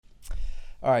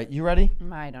All right, you ready?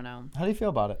 I don't know. How do you feel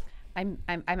about it? I'm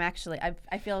actually.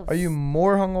 I feel. Are you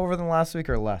more hungover than last week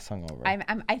or less hungover?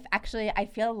 I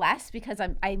feel less because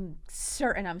I'm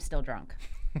certain I'm still drunk.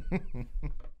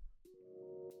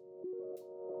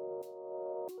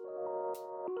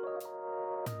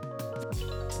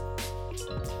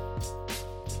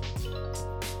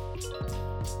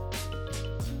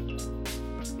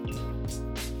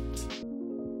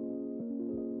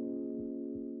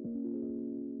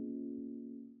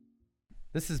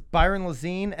 This is Byron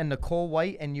Lazine and Nicole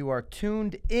White, and you are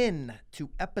tuned in to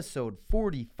episode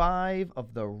 45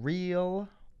 of The Real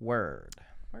Word.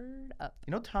 Word up.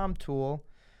 You know Tom Toole?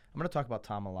 I'm going to talk about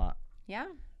Tom a lot. Yeah?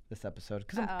 This episode,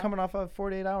 because I'm coming off a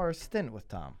 48-hour stint with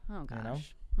Tom. Oh, gosh. You know?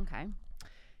 Okay.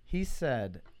 He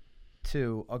said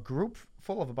to a group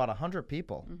full of about 100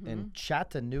 people in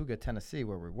Chattanooga, Tennessee,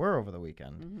 where we were over the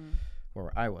weekend,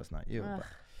 where I was, not you. But,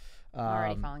 I'm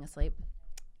already falling asleep.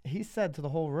 He said to the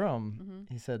whole room,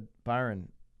 he said,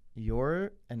 Byron,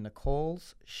 your and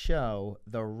Nicole's show,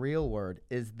 The Real Word,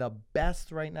 is the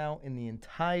best right now in the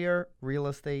entire real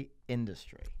estate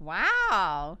industry.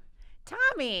 Wow.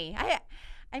 Tommy,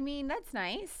 I mean, that's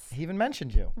nice. He even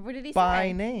mentioned you. What did he say?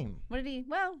 By name. What did he,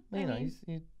 well, you know,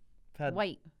 you've had,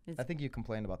 White. I think you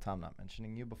complained about Tom not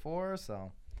mentioning you before,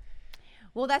 so.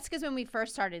 Well, that's because when we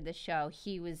first started the show,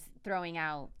 he was throwing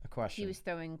out a question. He was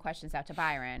throwing questions out to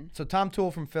Byron. So Tom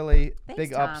Toole from Philly, Thanks,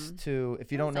 big Tom. ups to,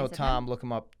 if you don't know Tom, look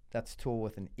him up. That's Toole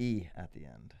with an E at the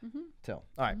end. Too. All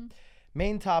right.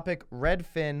 Main topic,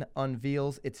 Redfin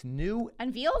unveils its new.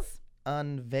 Unveils?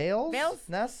 Unveils?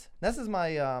 Ness is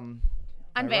my, Unveils.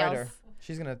 my writer.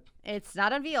 She's going to. It's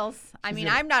not unveils. I mean,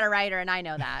 I'm not a writer, and I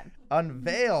know that.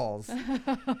 Unveils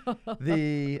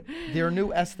their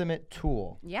new estimate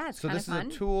tool. Yeah, it's so this fun.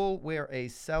 is a tool where a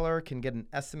seller can get an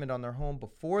estimate on their home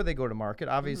before they go to market.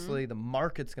 Obviously, the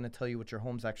market's going to tell you what your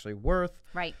home's actually worth.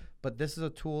 Right. But this is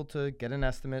a tool to get an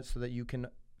estimate so that you can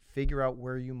figure out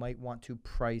where you might want to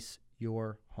price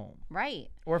your home. Right.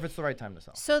 Or if it's the right time to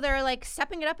sell. So they're like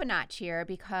stepping it up a notch here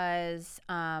because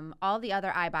all the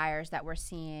other iBuyers that we're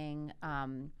seeing,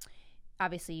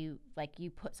 obviously you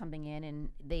put something in and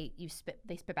they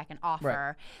spit back an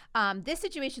offer. Right. This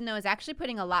situation though is actually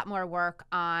putting a lot more work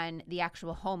on the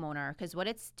actual homeowner, because what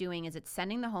it's doing is it's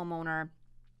sending the homeowner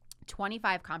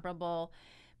 25 comparable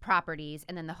properties,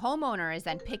 and then the homeowner is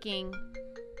then picking.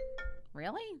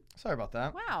 Really? Sorry about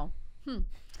that. Wow.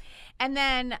 And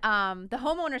then the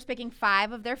homeowner's picking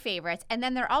 5 of their favorites, and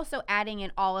then they're also adding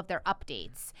in all of their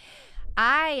updates.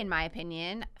 I, in my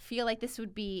opinion, feel like this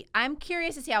would be, I'm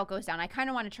curious to see how it goes down. I kind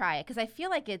of want to try it because I feel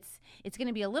like it's going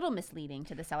to be a little misleading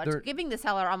to the seller. It's giving the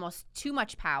seller almost too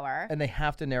much power. And they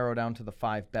have to narrow down to the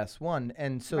 5 best one.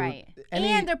 And so right.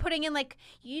 And they're putting in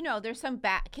there's some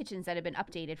kitchens that have been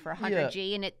updated for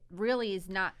 100G and it really is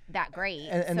not that great.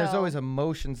 And there's always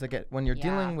emotions that get, when you're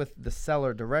dealing with the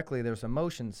seller directly, there's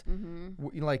emotions.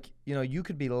 You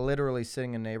could be literally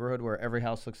sitting in a neighborhood where every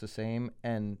house looks the same,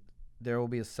 and there will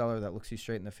be a seller that looks you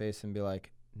straight in the face and be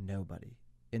like, nobody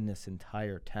in this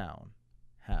entire town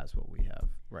has what we have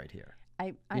right here.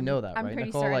 You know that, I'm right, pretty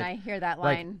Nicole? certain I hear that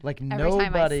line like every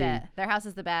nobody, time I sit. Their house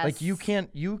is the best. Like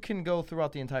you can go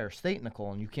throughout the entire state,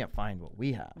 Nicole, and you can't find what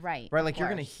we have. Right. Like you're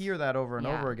going to hear that over and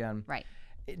over again. Right.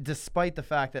 Despite the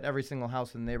fact that every single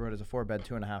house in the neighborhood is a 4-bed,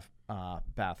 2.5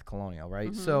 bath colonial,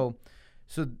 right? So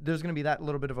there's going to be that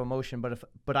little bit of emotion,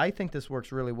 but I think this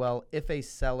works really well if a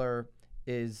seller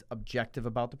is objective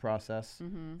about the process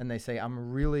and they say,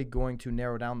 I'm really going to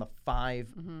narrow down the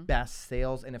 5 best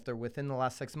sales, and if they're within the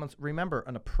last 6 months, remember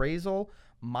an appraisal,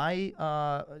 my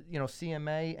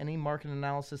CMA, any market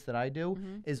analysis that I do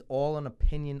is all an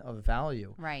opinion of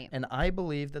value. Right. And I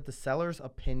believe that the seller's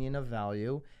opinion of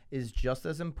value is just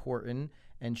as important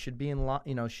and should be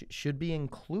should be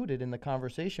included in the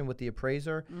conversation with the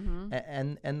appraiser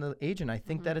and the agent. I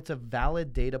think that it's a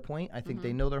valid data point. I think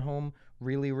they know their home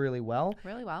really, really well.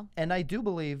 Really well. And I do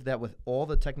believe that with all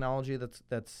the technology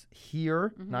that's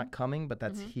here, not coming, but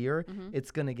that's here,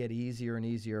 it's going to get easier and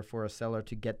easier for a seller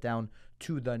to get down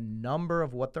to the number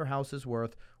of what their house is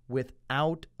worth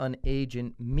without an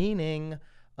agent, meaning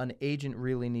an agent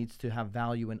really needs to have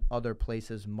value in other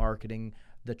places, marketing,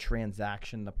 the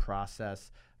transaction, the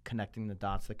process, connecting the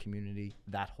dots, the community,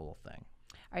 that whole thing.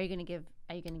 Are you going to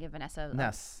give Vanessa?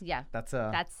 Ness. Yeah.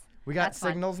 We got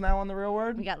signals now on The Real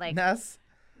Word? We got like Ness.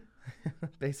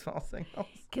 Baseball signals.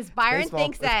 Because Byron Baseball,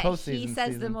 thinks that he postseason says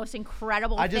season. the most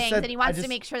incredible I just things, said- and he I wants just- to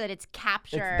make sure that it's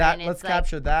captured. It's that. and Let's it's like,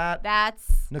 capture that.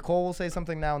 That's. Nicole will say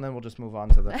something now, and then we'll just move on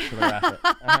to the racket.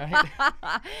 All right.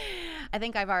 I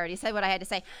think I've already said what I had to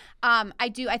say.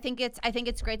 I think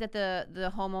it's great that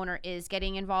the homeowner is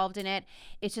getting involved in it.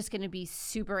 It's just going to be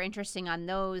super interesting on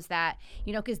those that,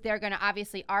 because they're going to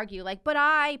obviously argue like, but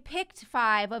I picked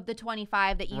 5 of the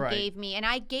 25 that you Right. gave me, and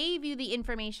I gave you the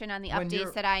information on the When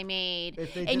updates that I made,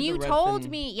 if they and did you the told Redfin-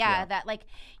 me, yeah. that like,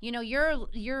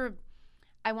 you're,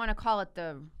 I want to call it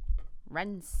the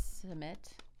Rensummit.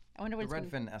 I wonder what The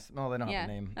it's gonna, Redfin. No, they don't have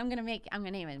a name. I'm gonna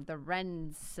name it the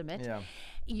Rensummit. Yeah.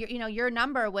 Your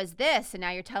number was this, and now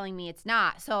you're telling me it's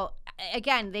not. So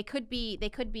again, they could be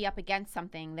up against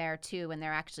something there too, when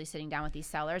they're actually sitting down with these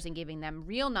sellers and giving them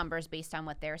real numbers based on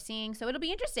what they're seeing. So it'll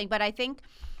be interesting. But I think,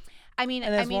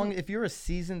 If you're a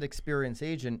seasoned, experienced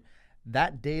agent,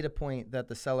 that data point that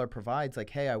the seller provides,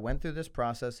 like, hey, I went through this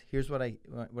process. Here's what I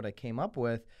came up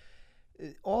with.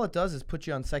 All it does is put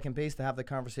you on second base to have the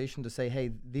conversation to say,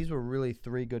 hey, these were really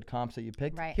 3 good comps that you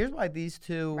picked. Right. Here's why these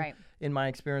 2, Right. in my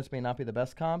experience, may not be the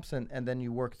best comps, and then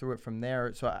you work through it from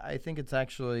there. So I think it's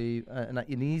actually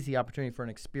an easy opportunity for an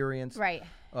experienced right.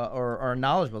 or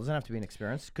knowledgeable. It doesn't have to be an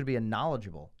experienced. It could be a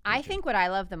knowledgeable I agent. think what I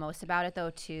love the most about it,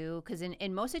 though, too, because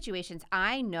in most situations,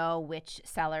 I know which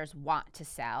sellers want to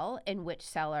sell and which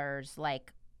sellers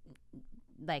like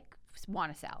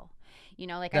want to sell.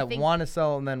 I that think want to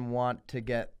sell and then want to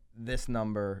get this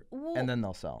number, and then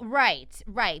they'll sell. Right.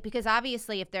 Because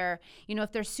obviously, if they're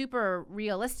super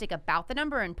realistic about the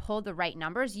number and pull the right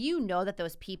numbers, that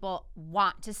those people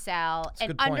want to sell That's a and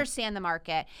good point. understand the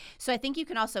market. So I think you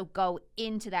can also go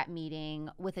into that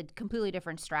meeting with a completely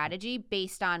different strategy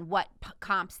based on what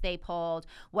comps they pulled,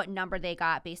 what number they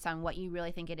got, based on what you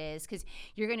really think it is. Because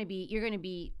you're going to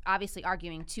be obviously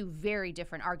arguing 2 very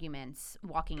different arguments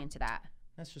walking into that.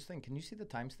 That's just thing. Can you see the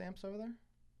timestamps over there?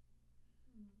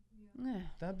 Yeah.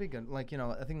 That'd be good. Like,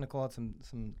 I think Nicole had some.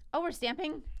 Oh, we're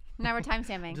stamping? Now we're time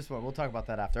stamping. We'll talk about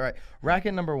that after. All right.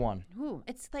 Racket number 1. Ooh,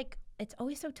 it's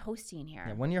always so toasty in here.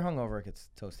 Yeah, when you're hungover, it gets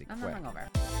toasty I'm quick. not hungover.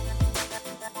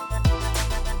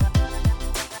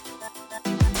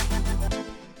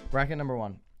 Racket number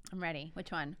 1. I'm ready.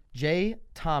 Which one? Jay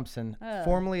Thompson,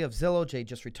 formerly of Zillow. Jay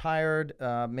just retired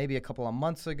maybe a couple of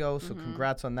months ago, so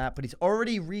congrats on that. But he's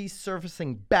already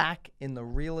resurfacing back in the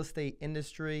real estate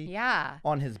industry. Yeah.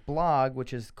 On his blog,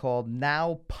 which is called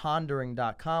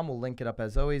nowpondering.com. We'll link it up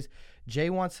as always. Jay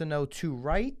wants to know, to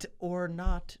write or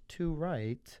not to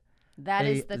write That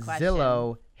is the question.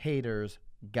 Zillow hater's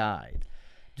guide.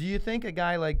 Do you think a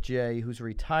guy like Jay, who's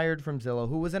retired from Zillow,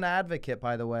 who was an advocate,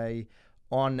 by the way,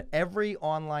 on every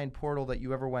online portal that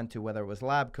you ever went to, whether it was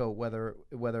Labcoat, whether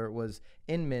it was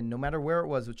Inman, no matter where it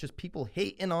was just people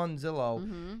hating on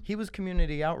Zillow. He was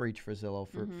community outreach for Zillow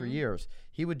for years.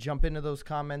 He would jump into those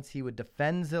comments. He would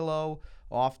defend Zillow,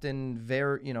 often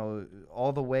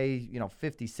all the way,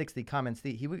 50, 60 comments.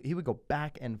 He would go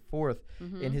back and forth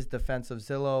in his defense of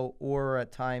Zillow, or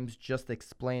at times just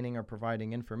explaining or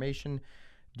providing information.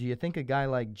 Do you think a guy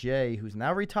like Jay, who's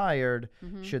now retired,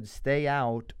 should stay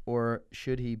out, or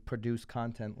should he produce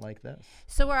content like this?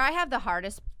 So where I have the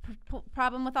hardest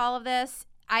problem with all of this,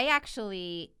 I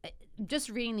actually, just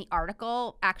reading the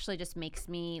article actually just makes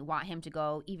me want him to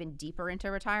go even deeper into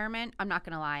retirement. I'm not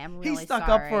going to lie. I'm really sorry. He stuck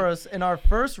up for us in our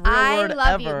first Real Word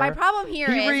love ever. You. My problem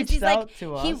here he is reached he's out like,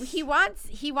 to us. He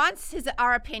wants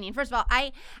our opinion. First of all,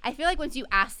 I feel like once you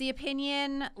ask the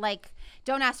opinion, like,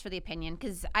 don't ask for the opinion,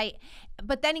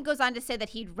 but then he goes on to say that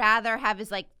he'd rather have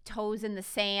his toes in the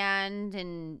sand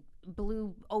and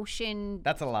blue ocean.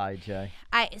 That's a lie, Jay.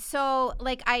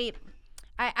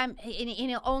 And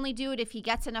he'll only do it if he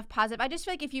gets enough positive. I just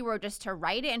feel like if you were just to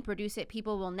write it and produce it,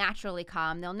 people will naturally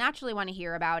come. They'll naturally want to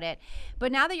hear about it.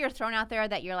 But now that you're thrown out there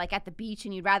that you're at the beach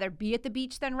and you'd rather be at the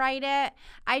beach than write it,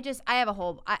 I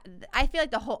feel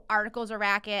like the whole article's a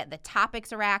racket. The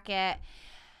topic's a racket.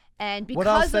 And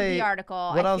because of the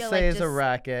article, what I'll say is a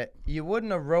racket. You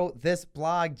wouldn't have wrote this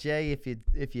blog, Jay, if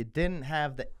you didn't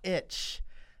have the itch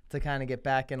to kind of get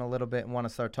back in a little bit and want to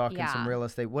start talking some real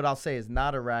estate. What I'll say is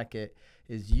not a racket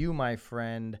is you, my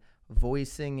friend,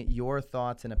 voicing your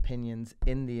thoughts and opinions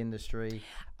in the industry.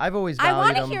 I've always valued I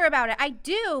want to hear about it. I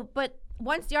do, but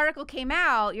once the article came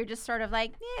out, you're just sort of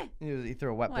like, You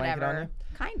threw a wet whatever. blanket on you?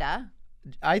 Kinda.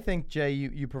 I think, Jay,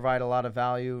 you provide a lot of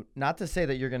value. Not to say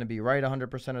that you're going to be right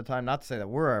 100% of the time. Not to say that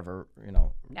we're ever,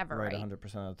 Never right right.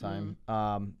 100% of the time.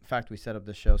 In fact, we set up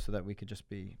this show so that we could just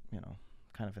be,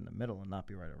 kind of in the middle and not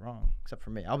be right or wrong. Except for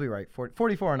me. I'll be right.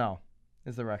 44-0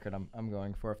 is the record I'm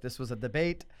going for. If this was a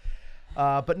debate.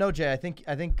 But no, Jay, I think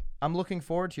I'm looking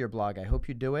forward to your blog. I hope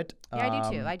you do it. Yeah, I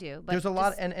do too. I do. But there's a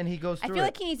lot, and he goes through I feel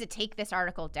like he needs to take this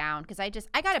article down because I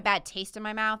got a bad taste in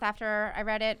my mouth after I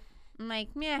read it. I'm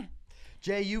like, meh.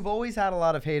 Jay, you've always had a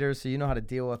lot of haters, so you know how to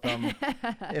deal with them.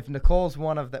 If Nicole's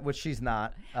one of them, which she's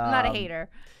not. I'm not a hater.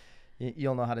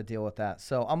 You'll know how to deal with that.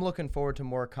 So I'm looking forward to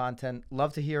more content.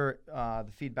 Love to hear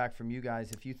the feedback from you guys.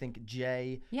 If you think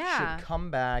Jay should come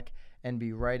back and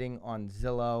be writing on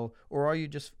Zillow, or are you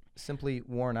just simply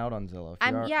worn out on Zillow?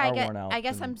 I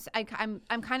guess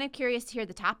I'm kind of curious to hear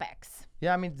the topics.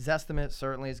 Yeah, I mean, Zestimate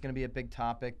certainly is going to be a big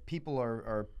topic. People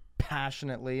are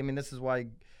passionately. I mean, this is why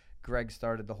Greg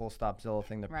started the whole Stop Zillow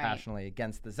thing. They're passionately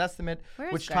against the Zestimate,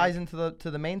 which ties into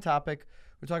the main topic.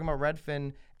 We're talking about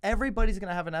Redfin. Everybody's going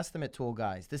to have an estimate tool,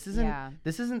 guys. This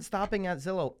isn't stopping at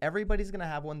Zillow. Everybody's going to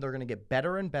have one. They're going to get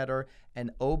better and better.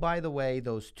 And oh, by the way,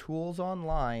 those tools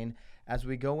online, as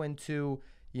we go into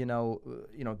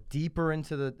deeper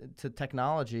into to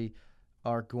technology,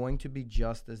 are going to be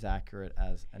just as accurate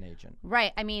as an agent.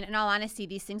 Right. I mean, in all honesty,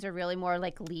 these things are really more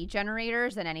like lead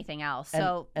generators than anything else.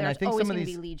 So and there's I think always some of going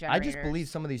these, to be lead generators. I just believe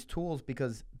some of these tools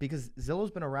because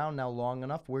Zillow's been around now long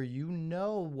enough where you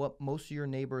know what most of your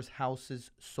neighbors'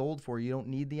 houses sold for. You don't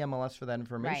need the MLS for that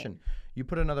information. Right. You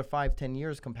put another 5-10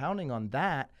 years compounding on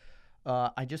that.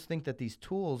 I just think that these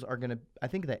tools are going to, I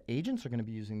think that agents are going to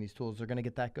be using these tools. They're going to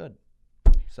get that good.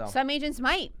 So some agents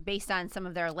might, based on some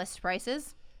of their list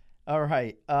prices. All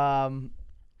right.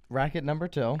 Racket number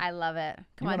 2. I love it.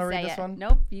 Come on, say read it. This one?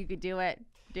 Nope. You could do it.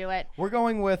 Do it. We're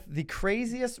going with the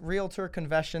craziest realtor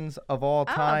confessions of all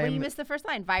time. Oh, but you missed the first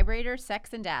line. Vibrator,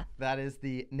 sex, and death. That is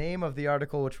the name of the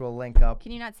article, which we'll link up.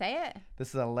 Can you not say it? This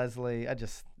is a Leslie.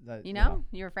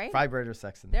 You're afraid? Vibrator,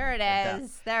 sex, and there it death.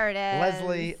 is. There it is.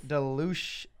 Leslie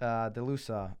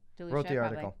DeLucia wrote the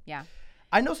article. Probably. Yeah.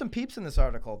 I know some peeps in this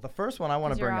article. The first one I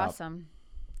want to bring you're up. Awesome.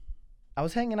 I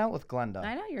was hanging out with Glenda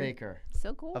Baker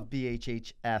so cool of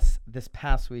BHHS this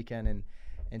past weekend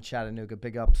in Chattanooga.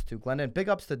 Big ups to Glenda and big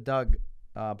ups to Doug,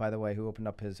 by the way, who opened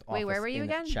up his office. Wait, where were you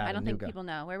again? Chattanooga. I don't think people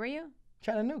know. Where were you?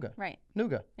 Chattanooga. Right.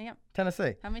 Nougat. Yep.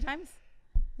 Tennessee. How many times?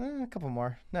 A couple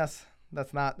more.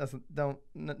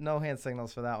 No hand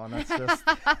signals for that one. That's just.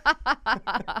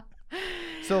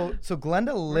 So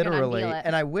Glenda literally,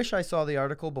 and I wish I saw the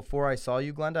article before I saw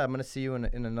you, Glenda. I'm going to see you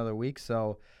in another week,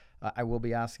 so I will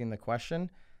be asking the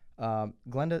question.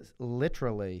 Glenda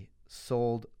literally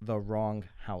sold the wrong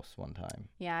house one time.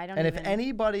 Yeah, I don't. And if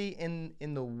anybody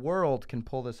in the world can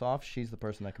pull this off, she's the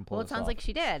person that can pull this off. Well, it sounds like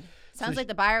she did. Sounds like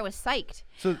the buyer was psyched.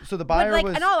 So the buyer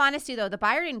was. In all honesty, though, the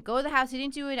buyer didn't go to the house. He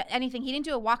didn't do anything. He didn't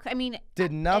do a walk. I mean,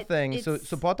 did nothing. So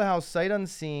bought the house sight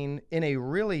unseen in a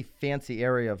really fancy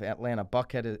area of Atlanta.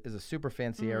 Buckhead is a super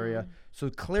fancy area. So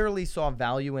clearly saw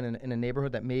value in a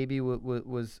neighborhood that maybe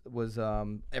was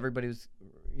everybody was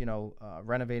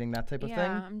renovating, that type of thing.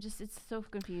 Yeah, it's so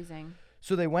confusing.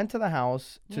 So they went to the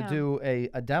house to do a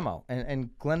demo, and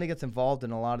Glenda gets involved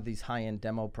in a lot of these high-end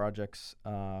demo projects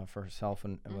for herself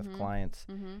and with clients.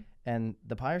 Mm-hmm. And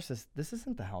the buyer says, "This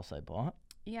isn't the house I bought."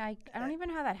 Yeah, I don't even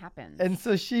know how that happens. And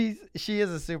so she is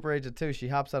a super agent too. She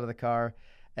hops out of the car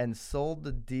and sold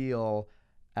the deal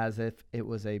as if it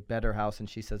was a better house, and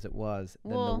she says it was,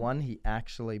 than the one he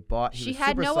actually bought. She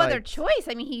had no other choice.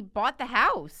 I mean, he bought the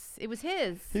house. It was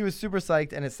his. He was super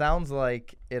psyched, and it sounds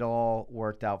like it all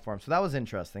worked out for him. So that was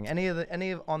interesting. Any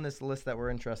of on this list that were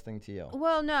interesting to you?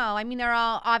 Well, no. I mean, they're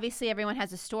all, obviously everyone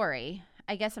has a story.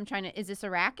 I guess I'm trying to, is this a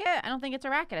racket? I don't think it's a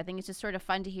racket. I think it's just sort of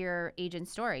fun to hear agent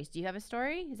stories. Do you have a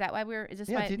story? Is that why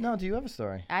do you have a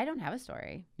story? I don't have a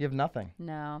story. You have nothing?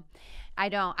 No, I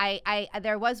don't.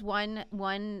 There was one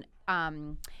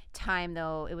time,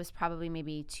 though, it was probably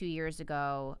maybe 2 years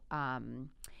ago,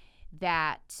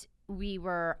 that we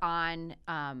were on,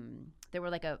 there were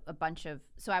like a bunch of,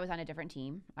 so I was on a different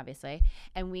team, obviously,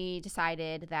 and we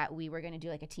decided that we were going to do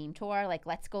like a team tour. Like,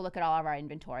 let's go look at all of our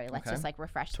inventory. Let's just like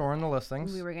refresh. Touring the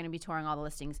listings. We were going to be touring all the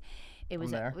listings. It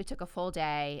was, we took a full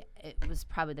day. It was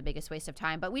probably the biggest waste of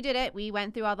time, but we did it. We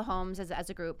went through all the homes as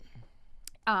a group.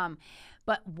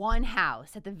 But one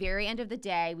house at the very end of the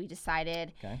day, we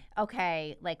decided,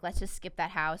 okay, like, let's just skip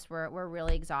that house. We're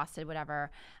really exhausted,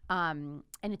 whatever. And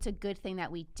it's a good thing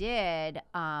that we did,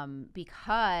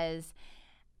 because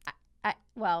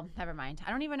well, never mind. I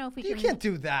don't even know if we can. You can't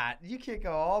do that. You can't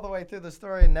go all the way through the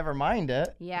story and never mind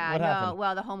it. Yeah, what happened?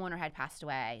 Well, the homeowner had passed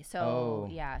away. So,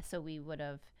 so we would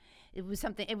have. It was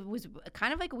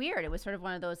kind of like weird. It was sort of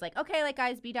one of those like, okay, like,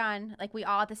 guys, be done. Like, we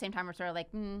all at the same time were sort of like,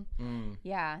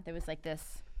 yeah, there was like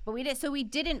this. But we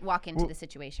didn't walk into the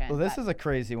situation. Well, this is a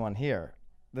crazy one here.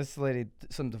 This lady,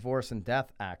 some divorce and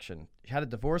death action. She had a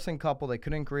divorcing couple. They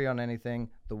couldn't agree on anything.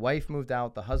 The wife moved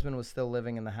out. The husband was still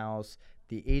living in the house.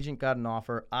 The agent got an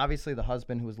offer. Obviously, the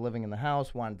husband who was living in the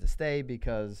house wanted to stay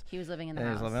because he was living in the he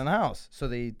house. was living in the house. So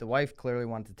the wife clearly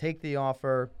wanted to take the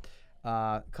offer.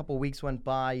 A couple weeks went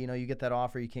by. You know, you get that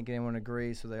offer, you can't get anyone to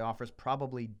agree. So the offer's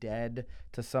probably dead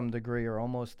to some degree or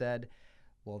almost dead.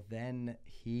 Well, then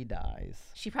he dies.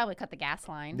 She probably cut the gas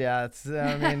line. Yeah, it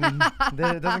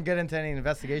doesn't get into any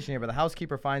investigation here, but the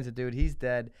housekeeper finds the dude. He's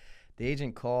dead. The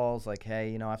agent calls like,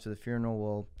 hey, after the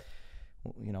funeral,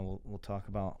 we'll talk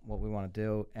about what we want to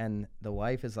do. And the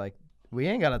wife is like, we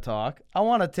ain't got to talk. I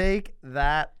want to take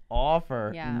that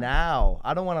offer now.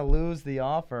 I don't want to lose the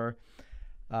offer.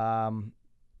 I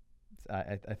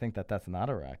think that's not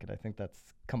a racket. I think that's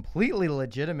completely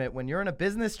legitimate. When you're in a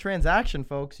business transaction,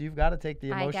 folks, you've got to take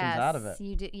the emotions out of it.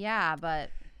 You do, yeah, but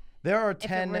there are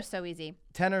if it were so easy.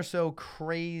 10 or so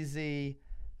crazy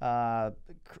sex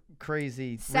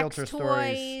realtor toys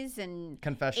stories and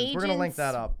confessions. We're going to link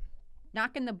that up.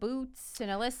 Knocking the boots in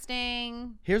a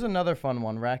listing. Here's another fun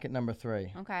one, racket number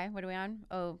 3. Okay, what are we on?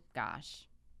 Oh, gosh.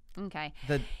 Okay.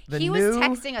 He was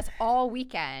texting us all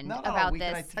weekend about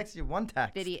this. I texted you one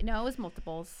text. Video. No, it was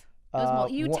multiples.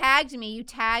 You tagged me. You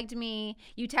tagged me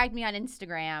on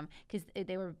Instagram because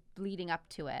they were leading up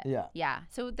to it. Yeah. Yeah.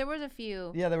 So there was a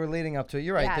few. Yeah, they were leading up to it.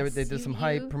 You're right. Yes. They did some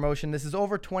hype promotion. This is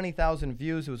over 20,000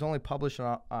 views. It was only published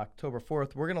on October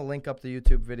 4th. We're going to link up the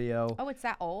YouTube video. Oh, it's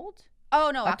that old? Oh,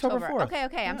 no, October 4th.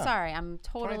 Okay. Yeah. I'm sorry. I'm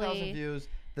totally. 20,000 views.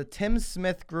 The Tim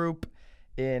Smith Group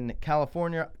in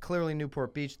California, clearly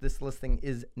Newport Beach. This listing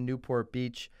is Newport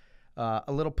Beach. A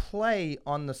little play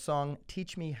on the song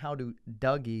Teach Me How to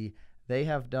Dougie. They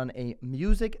have done a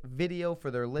music video for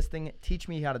their listing, Teach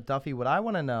Me How to Duffy. What I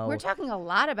want to know... We're talking a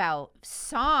lot about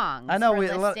songs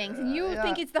for listings, and you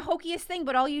think it's the hokiest thing,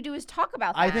 but all you do is talk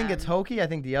about them. I think it's hokey. I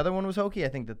think the other one was hokey. I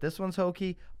think that this one's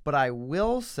hokey. But I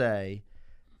will say...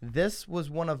 This was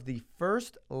one of the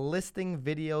first listing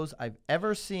videos I've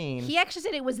ever seen. He actually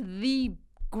said it was the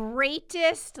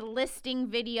greatest listing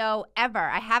video ever.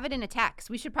 I have it in a text.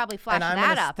 We should probably flash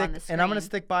that up on the screen. And I'm going to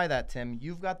stick by that, Tim.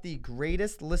 You've got the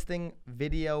greatest listing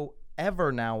video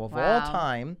ever now of all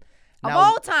time. Of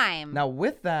all time. Now,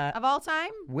 with that... Of all time?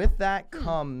 With that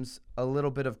comes a little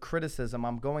bit of criticism.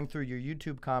 I'm going through your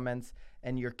YouTube comments,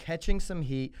 and you're catching some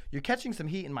heat. You're catching some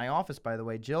heat in my office, by the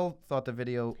way. Jill thought the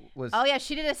video was... Oh, yeah.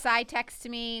 She did a side text to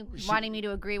me wanting me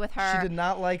to agree with her. She did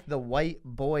not like the white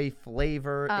boy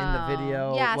flavor in the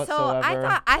video whatsoever.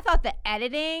 So I thought the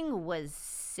editing was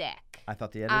sick. I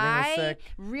thought the editing was sick.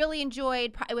 I really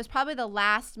enjoyed... It was probably the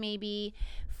last maybe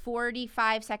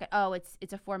 45 second. Oh, it's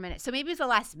a 4 minute. So maybe it's the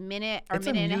last minute or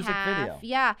minute and a half. Video.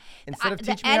 Yeah. Instead of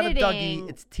teach me how to Dougie,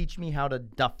 it's teach me how to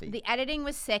Duffy. The editing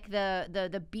was sick.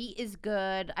 The beat is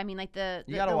good. I mean, like the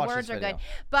watch words are video. good.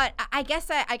 But I guess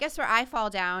where I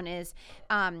fall down is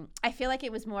I feel like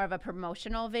it was more of a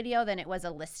promotional video than it was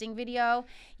a listing video.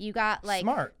 You got like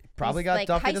smart. Probably got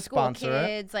Duffy to sponsor it. High school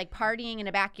kids like partying in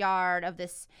a backyard of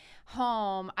this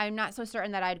home. I'm not so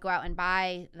certain that I'd go out and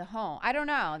buy the home. I don't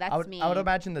know. That's me. I would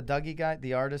imagine the Dougie guy,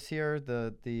 the artist here,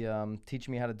 the Teach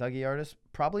Me How to Dougie artist,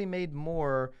 probably made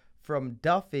more from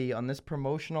Duffy on this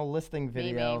promotional listing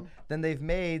video than they've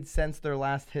made since their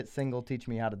last hit single, Teach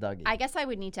Me How to Dougie. I guess I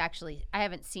would need to I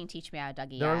haven't seen Teach Me How to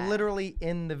Dougie They're yet. literally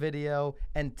in the video,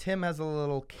 and Tim has a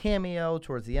little cameo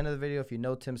towards the end of the video. If you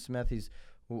know Tim Smith, he's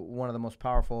one of the most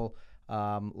powerful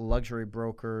luxury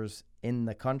brokers in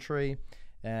the country.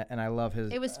 And I love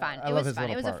his. It was fun. It was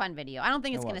a fun video. I don't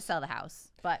think it's going to sell the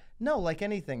house, but no, like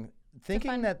anything.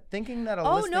 Thinking that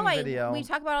a listing video. We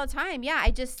talk about it all the time. Yeah,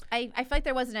 I feel like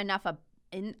there wasn't enough of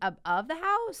the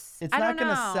house. It's not going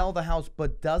to sell the house,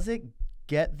 but does it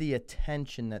get the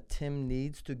attention that Tim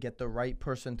needs to get the right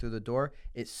person through the door?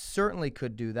 It certainly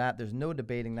could do that. There's no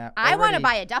debating that. I want to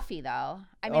buy a Duffy though.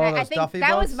 I mean, I think Duffy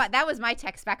that boats? was my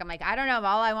text back. I'm like, I don't know.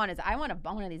 All I want is one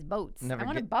of these boats. I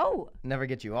want a boat. Never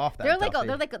get you off that. They're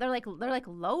Duffy. like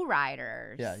low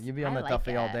riders. Yeah, you'd be on the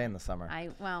Duffy all day in the summer.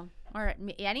 Or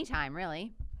anytime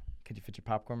really. Could you fit your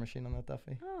popcorn machine on that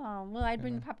Duffy? Oh well, I'd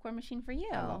bring the popcorn machine for you.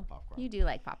 I love popcorn. You do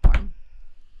like popcorn.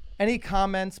 Any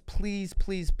comments, please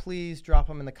drop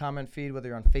them in the comment feed, whether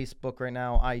you're on Facebook right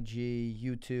now, IG,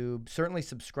 YouTube. Certainly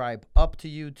subscribe up to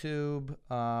YouTube.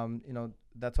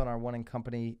 That's on our One in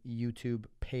Company YouTube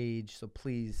page. So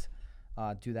please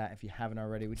do that if you haven't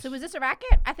already. So is this a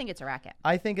racket? I think it's a racket.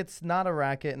 I think it's not a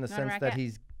racket in the sense that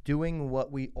he's doing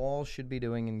what we all should be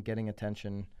doing and getting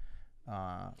attention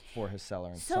for his seller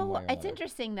in some way or it's other.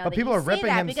 interesting though. But that people you are ripping say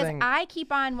that him because saying, I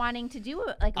keep on wanting to do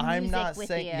like music I'm not with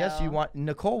saying you. yes. You want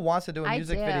Nicole wants to do a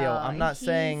music video. I'm not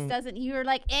saying doesn't. You're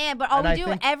like but all we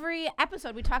do every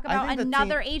episode we talk about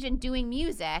another agent doing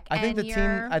music. I think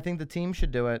the team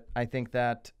should do it. I think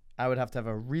that I would have to have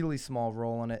a really small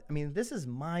role in it. I mean, this is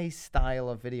my style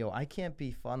of video. I can't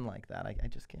be fun like that. I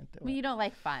just can't do it. You don't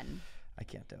like fun. I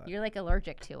can't do it. You're like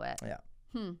allergic to it. Yeah.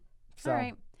 All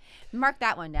right. Mark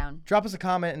that one down. Drop us a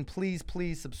comment and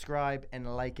please subscribe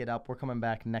and like it up. We're coming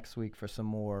back next week for some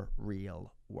more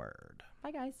Real Word.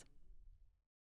 Bye, guys.